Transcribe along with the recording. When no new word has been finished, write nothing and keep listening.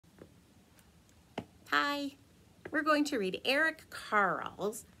Hi, we're going to read Eric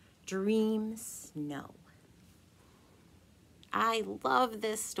Carle's Dream Snow. I love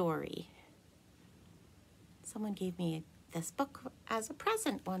this story. Someone gave me this book as a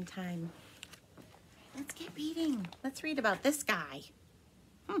present one time. Let's get reading. Let's read about this guy.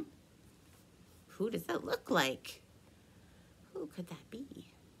 Who does it look like? Who could that be?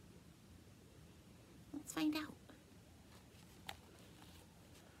 Let's find out.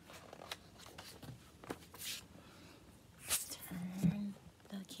 Turn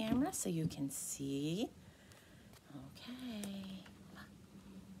the camera so you can see. Okay.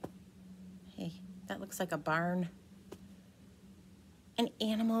 Hey, that looks like a barn. And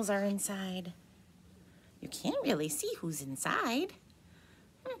animals are inside. You can't really see who's inside.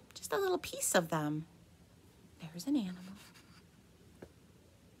 Just a little piece of them. There's an animal.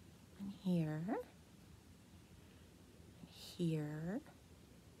 And here. And here.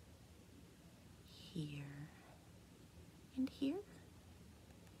 Here. And here.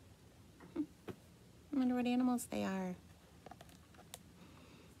 I wonder what animals they are.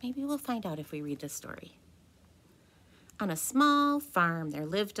 Maybe we'll find out if we read this story. On a small farm there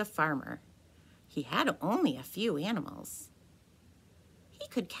lived a farmer. He had only a few animals. He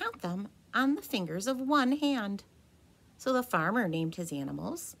could count them on the fingers of one hand. So the farmer named his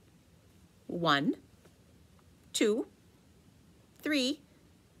animals 1, 2, 3,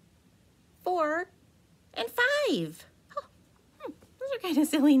 4, and 5. Those are kind of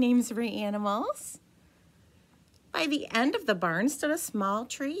silly names for animals. By the end of the barn stood a small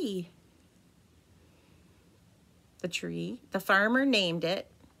tree. The farmer named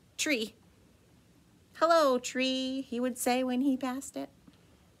it Tree. "Hello, Tree," he would say when he passed it.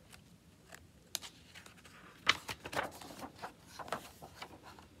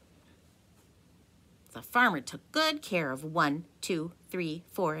 The farmer took good care of 1, 2, 3,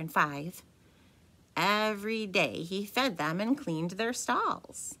 4, and 5. Every day he fed them and cleaned their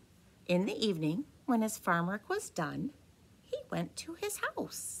stalls. In the evening, when his farm work was done, he went to his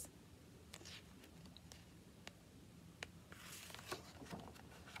house.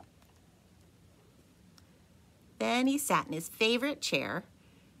 Then he sat in his favorite chair,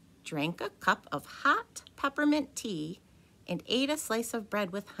 drank a cup of hot peppermint tea, and ate a slice of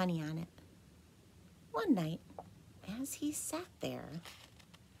bread with honey on it. One night, as he sat there,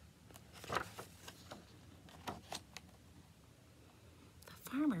 the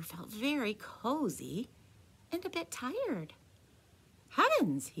farmer felt very cozy and a bit tired.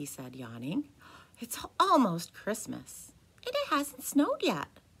 "Heavens," he said, yawning, "it's almost Christmas, and it hasn't snowed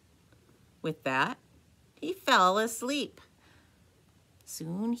yet." With that, he fell asleep.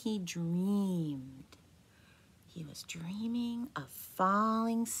 Soon he dreamed. He was dreaming of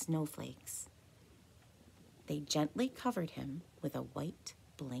falling snowflakes. They gently covered him with a white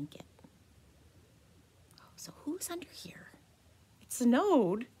blanket. So who's under here? It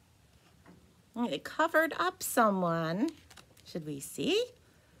snowed. It covered up someone. Should we see?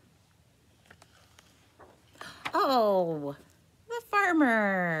 Oh, the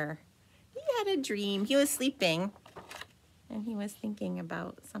farmer. He had a dream. He was sleeping, and he was thinking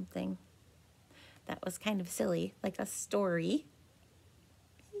about something that was kind of silly, like a story.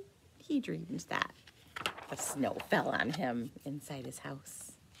 He dreamed that the snow fell on him inside his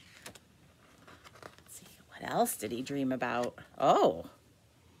house. Let's see, what else did he dream about? Oh,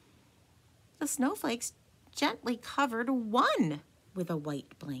 the snowflakes gently covered 1 with a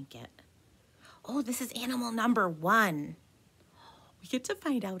white blanket. Oh, this is animal number 1. We get to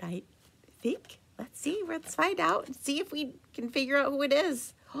find out, I think. Let's see, let's find out and see if we can figure out who it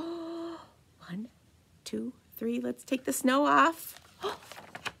is. 1, 2, 3, let's take the snow off.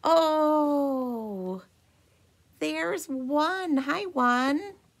 Oh, there's 1. Hi,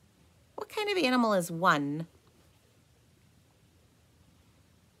 1. What kind of animal is 1?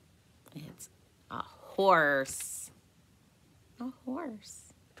 It's a horse. A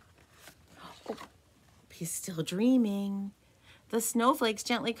horse. Oh, he's still dreaming. The snowflakes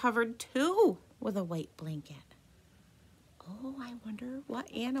gently covered 2 with a white blanket. Oh, I wonder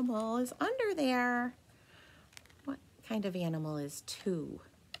what animal is under there. What kind of animal is 2?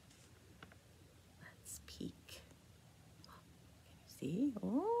 Let's peek. Can you see?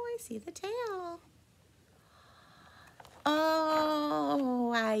 Oh, I see the tail.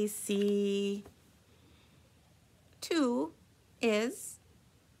 Oh, I see. 2 is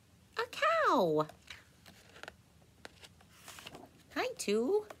a cow. Hi,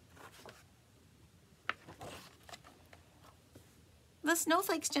 2. The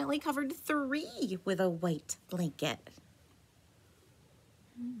snowflakes gently covered 3 with a white blanket.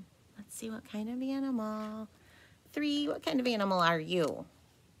 Let's see what kind of animal. 3, what kind of animal are you?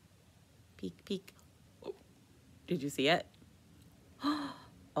 Peek, peek. Did you see it?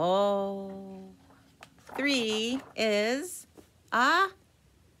 Oh, 3 is a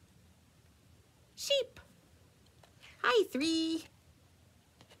sheep. Hi, 3.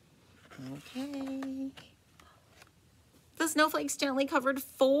 Okay. The snowflakes gently covered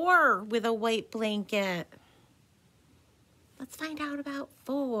 4 with a white blanket. Let's find out about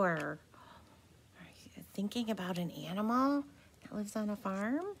 4. Are you thinking about an animal that lives on a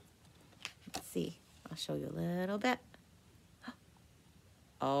farm? Let's see. I'll show you a little bit.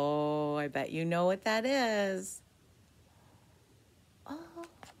 Oh, I bet you know what that is. Oh.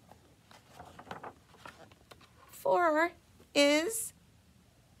 4 is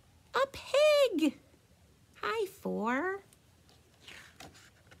a pig. Hi, 4.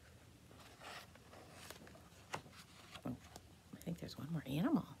 Oh, I think there's one more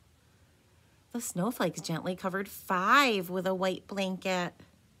animal. The snowflakes gently covered 5 with a white blanket.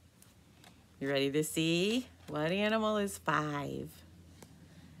 You ready to see? What animal is 5?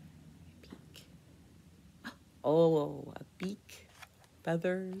 Beak. Oh, a beak.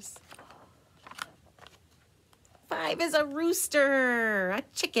 Feathers. 5 is a rooster, a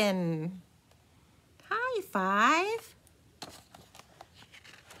chicken. Hi, 5.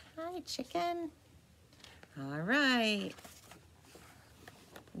 Hi, chicken. All right.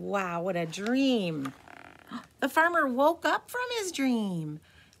 Wow, what a dream. The farmer woke up from his dream,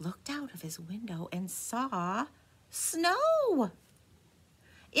 looked out of his window and saw snow.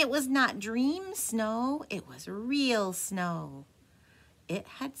 It was not dream snow, it was real snow. It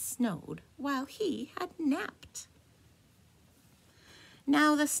had snowed while he had napped.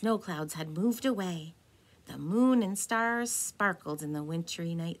 Now the snow clouds had moved away. The moon and stars sparkled in the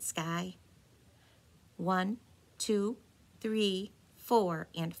wintry night sky. 1, 2, 3, 4,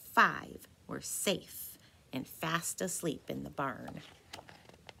 and 5 were safe and fast asleep in the barn.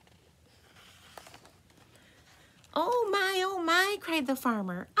 Oh my, cried the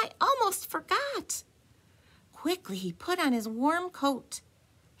farmer. I almost forgot. Quickly he put on his warm coat,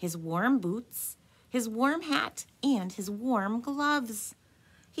 his warm boots, his warm hat, and his warm gloves.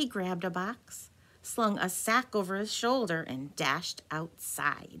 He grabbed a box, slung a sack over his shoulder, and dashed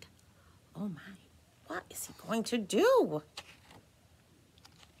outside. Oh my, what is he going to do?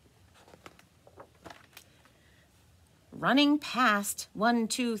 Running past 1,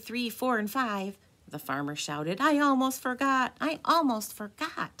 2, 3, 4, and 5, the farmer shouted, I almost forgot, I almost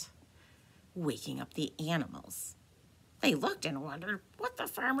forgot, waking up the animals. They looked and wondered what the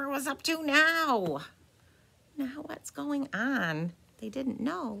farmer was up to now. Now what's going on? They didn't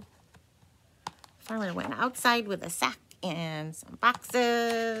know. The farmer went outside with a sack and some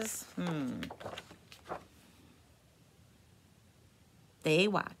boxes. They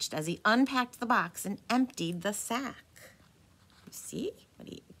watched as he unpacked the box and emptied the sack. You see what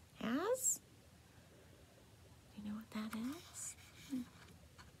he has? Do you know what that is?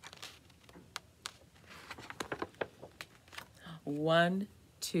 1,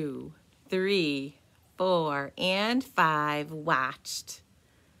 2, 3, 4, and 5 watched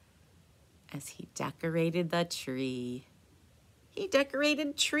as he decorated the tree. He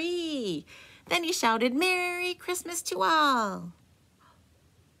decorated tree. Then he shouted, Merry Christmas to all.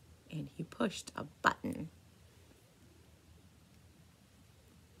 And he pushed a button.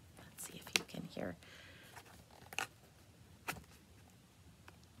 Let's see if you can hear.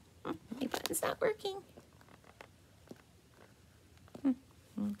 My button's not working.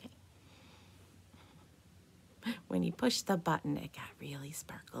 Okay. When he pushed the button, it got really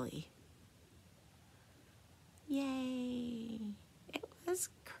sparkly. Yay! It was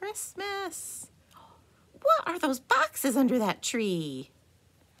Christmas. What are those boxes under that tree?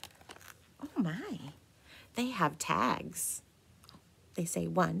 Oh my, they have tags. They say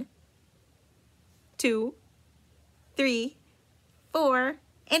 1, 2, 3, 4,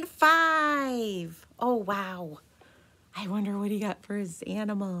 and 5. Oh wow. I wonder what he got for his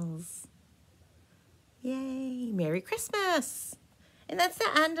animals. Yay, Merry Christmas. And that's the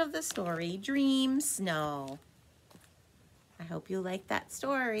end of the story, Dream Snow. I hope you liked that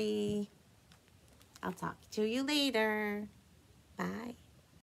story. I'll talk to you later. Bye.